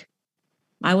 like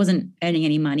I wasn't earning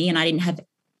any money and I didn't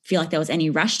feel like there was any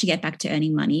rush to get back to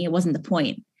earning money. It wasn't the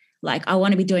point. Like I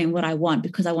want to be doing what I want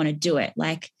because I want to do it.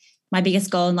 Like my biggest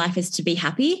goal in life is to be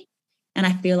happy. And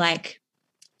I feel like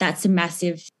that's a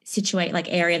massive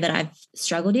area that I've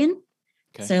struggled in.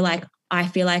 Okay. So like, I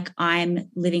feel like I'm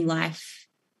living life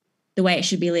the way it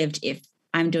should be lived if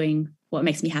I'm doing what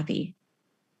makes me happy.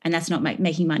 And that's not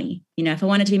making money. If I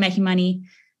wanted to be making money,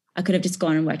 I could have just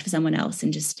gone and worked for someone else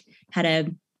and just had a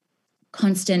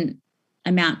constant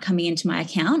amount coming into my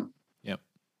account. Yep.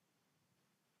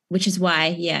 Which is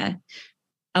why,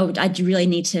 I really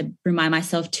need to remind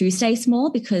myself to stay small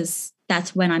because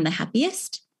that's when I'm the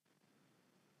happiest.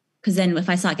 Because then if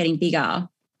I start getting bigger,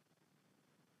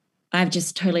 I've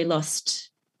just totally lost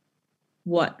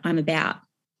what I'm about.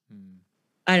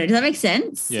 I don't know. Does that make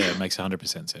sense? Yeah, it makes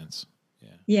 100% sense.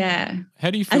 Yeah.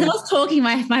 How do you feel? As I was talking,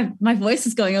 my voice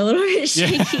is going a little bit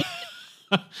shaky.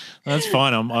 Yeah. That's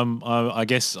fine. I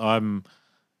guess this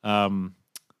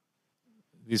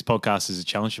podcast is a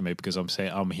challenge for me because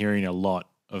I'm hearing a lot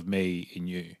of me in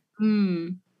you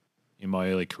in my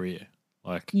early career.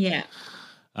 Like,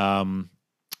 how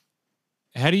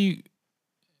do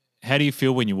you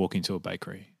feel when you walk into a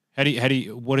bakery?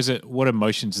 What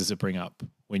emotions does it bring up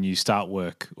when you start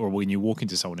work or when you walk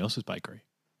into someone else's bakery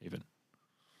even?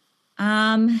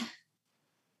 Well,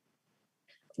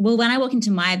 when I walk into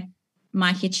my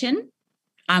kitchen,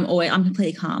 I'm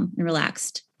completely calm and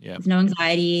relaxed. Yeah. There's no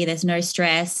anxiety. There's no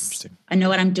stress. I know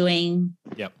what I'm doing.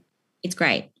 Yep. It's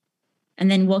great. And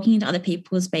then walking into other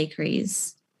people's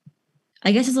bakeries,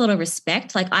 I guess there's a lot of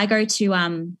respect. Like I go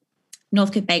to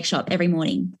Northcote Bake Shop every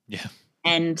morning. Yeah.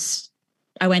 And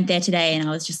I went there today and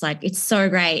I was just like, it's so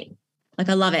great. Like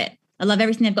I love it. I love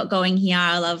everything they've got going here.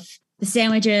 I love the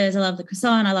sandwiches. I love the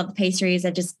croissant. I love the pastries.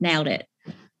 They've just nailed it.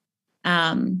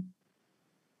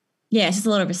 It's just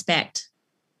a lot of respect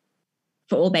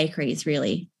for all bakeries,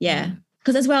 really. Yeah.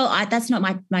 Because as well, that's not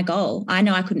my goal. I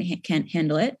know I can't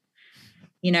handle it,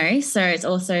 so it's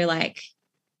also like,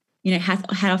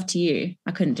 hat off to you.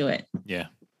 I couldn't do it. Yeah.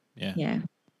 Yeah. Yeah.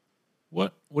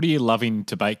 What are you loving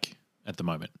to bake at the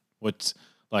moment? What's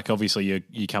like, obviously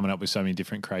you're coming up with so many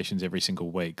different creations every single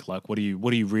week. Like what are you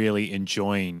really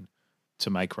enjoying to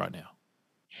make right now?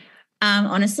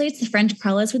 Honestly, it's the French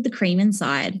crullers with the cream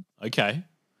inside. Okay.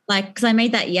 Like, because I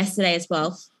made that yesterday as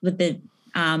well with the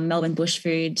Melbourne Bush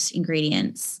Food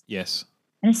ingredients. Yes.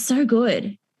 And it's so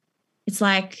good. It's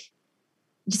like,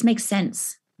 it just makes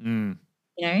sense, And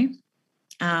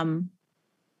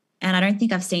I don't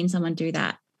think I've seen someone do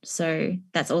that. So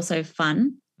that's also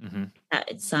fun. Mm-hmm.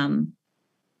 That it's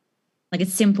like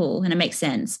it's simple and it makes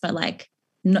sense, but like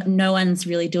no one's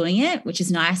really doing it, which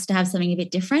is nice to have something a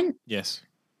bit different. Yes.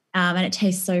 And it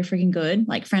tastes so freaking good.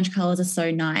 Like French crullers are so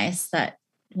nice that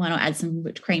why not add some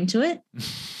whipped cream to it?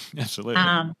 Absolutely.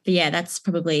 But yeah, that's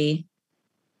probably,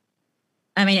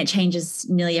 it changes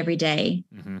nearly every day.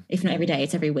 Mm-hmm. If not every day,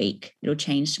 it's every week. It'll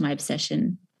change to my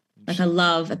obsession. Like I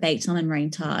love a baked almond meringue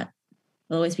tart.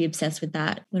 I'll always be obsessed with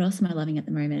that. What else am I loving at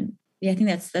the moment? Yeah, I think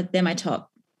they're my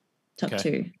top okay.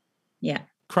 two. Yeah.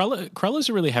 Crullers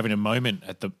are really having a moment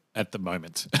at the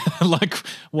moment. Like,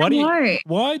 why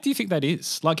do you think that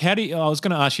is? Like, I was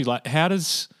going to ask you, like, how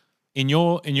does in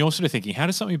your sort of thinking, how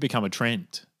does something become a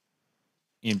trend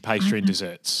in pastry and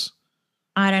desserts?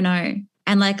 I don't know,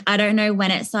 and like I don't know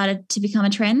when it started to become a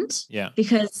trend. Yeah,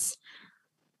 because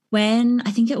when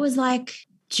I think it was like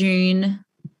June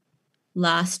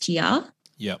last year.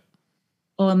 Yep.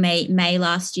 Or May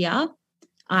last year,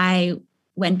 I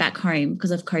went back home because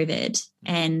of COVID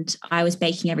and I was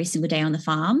baking every single day on the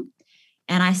farm,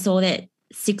 and I saw that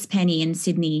Sixpenny in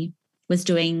Sydney was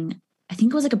doing, I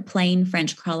think it was like a plain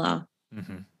French cruller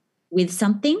with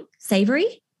something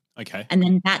savoury. Okay. And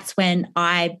then that's when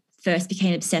I first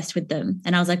became obsessed with them.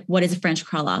 And I was like, what is a French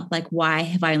cruller? Like, why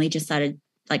have I only just started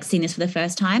like seeing this for the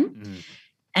first time?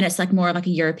 And it's like more of like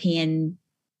a European,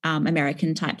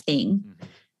 American type thing.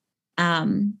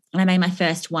 And I made my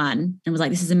first one and was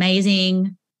like, this is amazing.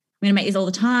 I'm going to make these all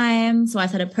the time. So I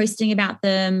started posting about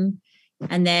them.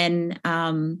 And then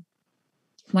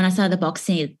when I started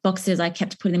the boxes, I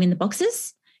kept putting them in the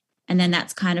boxes. And then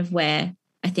that's kind of where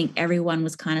I think everyone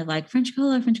was kind of like, French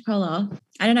cruller, French cruller.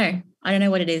 I don't know. I don't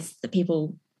know what it is that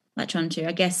people latch onto.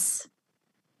 I guess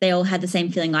they all had the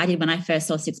same feeling I did when I first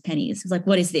saw Six Pennies. It was like,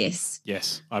 what is this?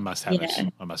 Yes, I must have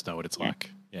it. I must know what it's like.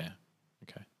 Yeah.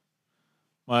 Okay.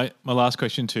 My last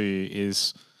question to you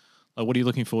is, like, what are you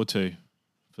looking forward to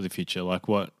for the future? Like,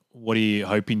 what are you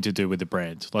hoping to do with the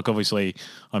brand? Like, obviously,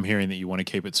 I'm hearing that you want to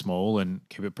keep it small and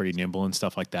keep it pretty nimble and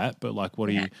stuff like that. But like, what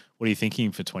are you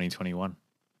thinking for 2021?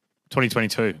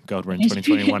 2022. God, we're in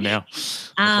 2021 now.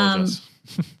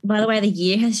 By the way, the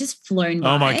year has just flown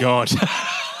by. Oh my God.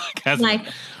 Like,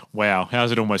 wow.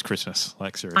 How's it almost Christmas?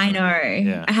 Like, seriously. I know.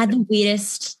 Yeah. I had the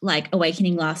weirdest like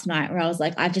awakening last night where I was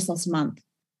like, I've just lost a month.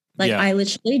 Like, I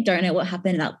literally don't know what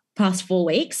happened in that past 4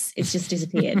 weeks. It's just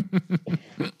disappeared.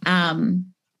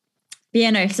 But yeah,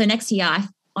 no. So next year,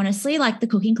 honestly, like the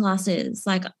cooking classes,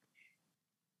 like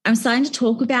I'm starting to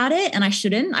talk about it and I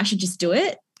shouldn't. I should just do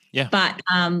it. Yeah. But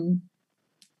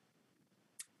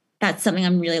that's something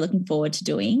I'm really looking forward to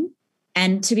doing.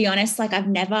 And to be honest, like I've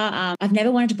never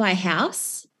wanted to buy a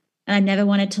house and I've never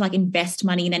wanted to like invest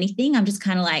money in anything. I'm just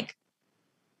kind of like,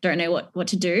 don't know what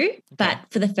to do. Okay. But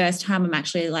for the first time, I'm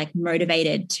actually like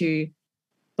motivated to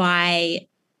buy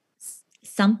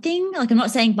something. Like I'm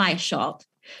not saying buy a shop,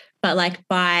 but like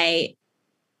buy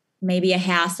maybe a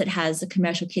house that has a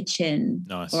commercial kitchen.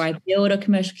 Nice. Or I build a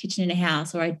commercial kitchen in a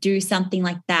house, or I do something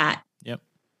like that. Yep.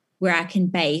 Where I can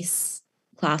base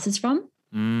classes from.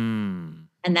 And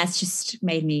that's just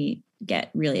made me get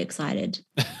really excited.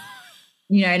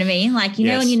 You know what I mean? Like, you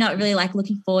know, when you're not really like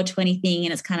looking forward to anything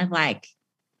and it's kind of like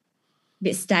a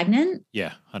bit stagnant.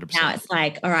 Yeah, 100%. Now it's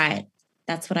like, all right,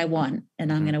 that's what I want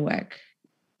and I'm going to work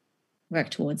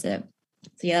towards it.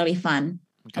 So yeah, that'll be fun.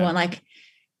 Okay. I want like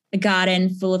a garden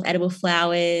full of edible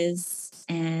flowers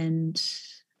and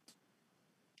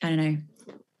I don't know.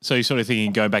 So you're sort of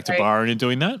thinking going back to Byron and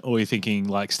doing that, or you're thinking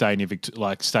like staying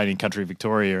in country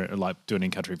Victoria, or like doing it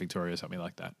in country Victoria or something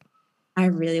like that? I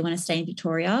really want to stay in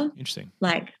Victoria. Interesting.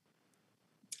 Like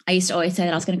I used to always say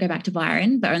that I was going to go back to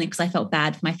Byron, but only because I felt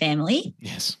bad for my family.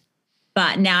 Yes.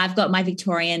 But now I've got my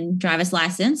Victorian driver's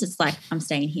license. It's like I'm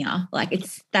staying here. Like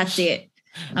that's it.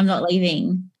 I'm not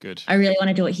leaving. Good. I really want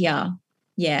to do it here.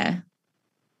 Yeah.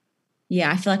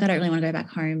 Yeah, I feel like I don't really want to go back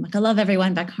home. Like I love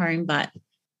everyone back home, but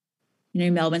you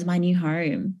know, Melbourne's my new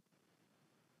home.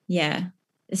 Yeah.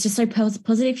 It's just so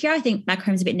positive here. I think back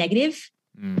home's a bit negative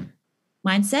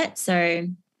mindset. So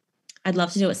I'd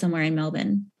love to do it somewhere in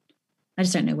Melbourne. I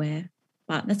just don't know where,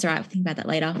 but that's all right. We'll think about that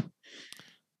later.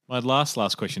 My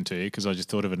last question to you, because I just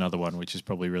thought of another one, which is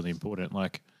probably really important.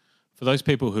 Like for those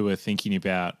people who are thinking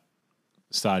about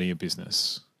starting a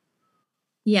business.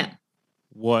 Yeah.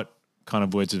 What kind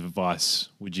of words of advice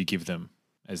would you give them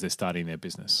as they're starting their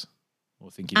business? Or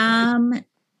thinking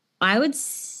I would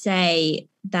say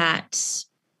that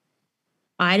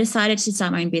I decided to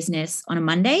start my own business on a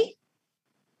Monday.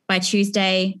 By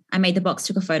Tuesday, I made the box,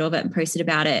 took a photo of it and posted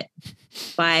about it.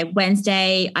 By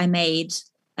Wednesday, I made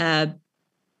what's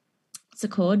it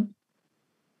called?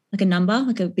 Like a number,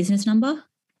 like a business number.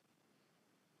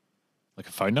 Like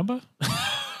a phone number?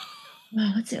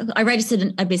 What's it? I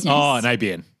registered a business. Oh, an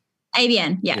ABN.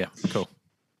 ABN, yeah. Yeah, cool.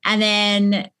 And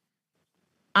then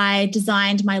I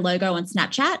designed my logo on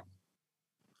Snapchat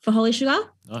for Holy Sugar.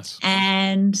 Nice.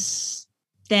 And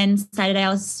then Saturday I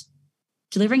was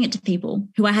delivering it to people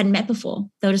who I hadn't met before.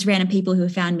 They were just random people who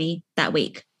found me that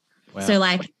week. Wow. So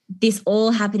like this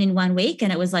all happened in 1 week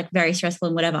and it was like very stressful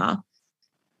and whatever.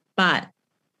 But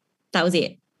that was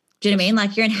it. Do you know what I mean?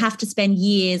 Like you don't have to spend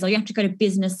years or you have to go to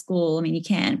business school. I mean, you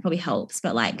can, it probably helps,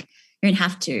 but like you don't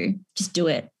have to. Just do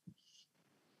it.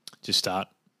 Just start.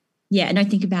 Yeah, don't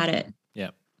think about it.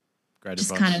 Yeah. Great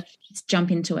just advice. kind of just jump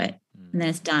into it and then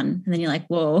it's done. And then you're like,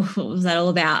 whoa, what was that all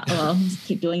about? Well, just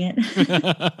keep doing it.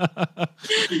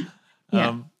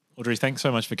 Yeah. Audrey, thanks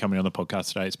so much for coming on the podcast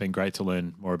today. It's been great to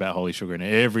learn more about Holy Sugar and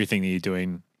everything that you're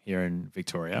doing here in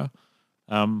Victoria.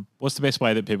 What's the best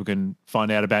way that people can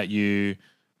find out about you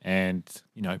and,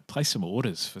 you know, place some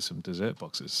orders for some dessert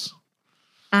boxes?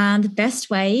 The best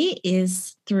way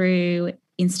is through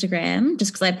Instagram,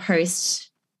 just because I post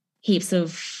heaps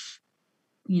of,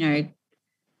 you know,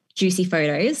 juicy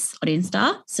photos on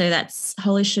Insta. So that's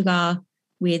Holy Sugar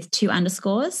with 2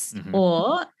 underscores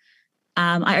or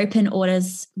I open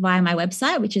orders via my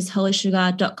website, which is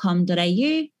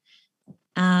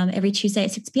holysugar.com.au, every Tuesday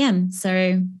at 6 p.m.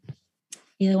 So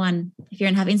either one. If you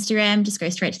don't have Instagram, just go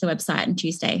straight to the website on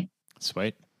Tuesday.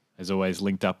 Sweet. As always,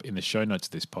 linked up in the show notes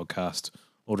of this podcast.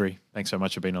 Audrey, thanks so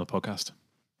much for being on the podcast.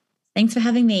 Thanks for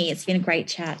having me. It's been a great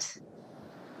chat.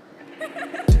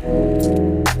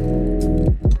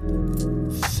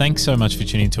 Thanks so much for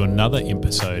tuning to another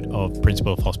episode of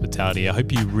Principle of Hospitality. I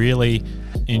hope you really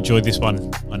enjoyed this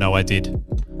one. I know I did.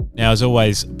 Now, as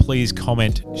always, please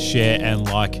comment, share, and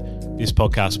like this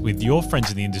podcast with your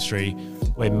friends in the industry.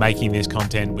 We're making this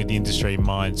content with the industry in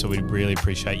mind, so we'd really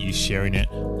appreciate you sharing it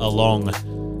along.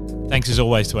 Thanks as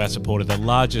always to our supporter, the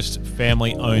largest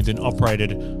family-owned and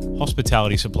operated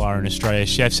hospitality supplier in Australia,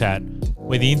 Chef's Hat,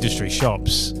 where the industry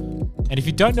shops. And if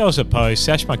you don't know us at Post,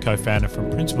 Sash, my co-founder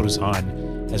from Principle Design,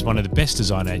 has one of the best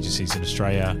design agencies in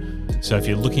Australia. So if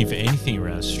you're looking for anything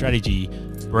around strategy,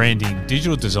 branding,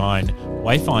 digital design,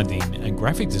 wayfinding, and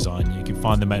graphic design, you can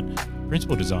find them at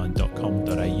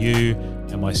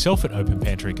principledesign.com.au, and myself at Open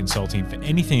Pantry Consulting for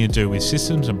anything to do with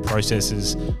systems and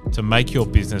processes to make your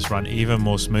business run even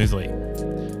more smoothly.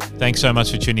 Thanks so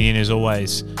much for tuning in as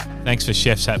always. Thanks for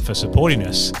Chef's Hat for supporting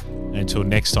us. And until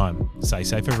next time, stay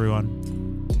safe everyone.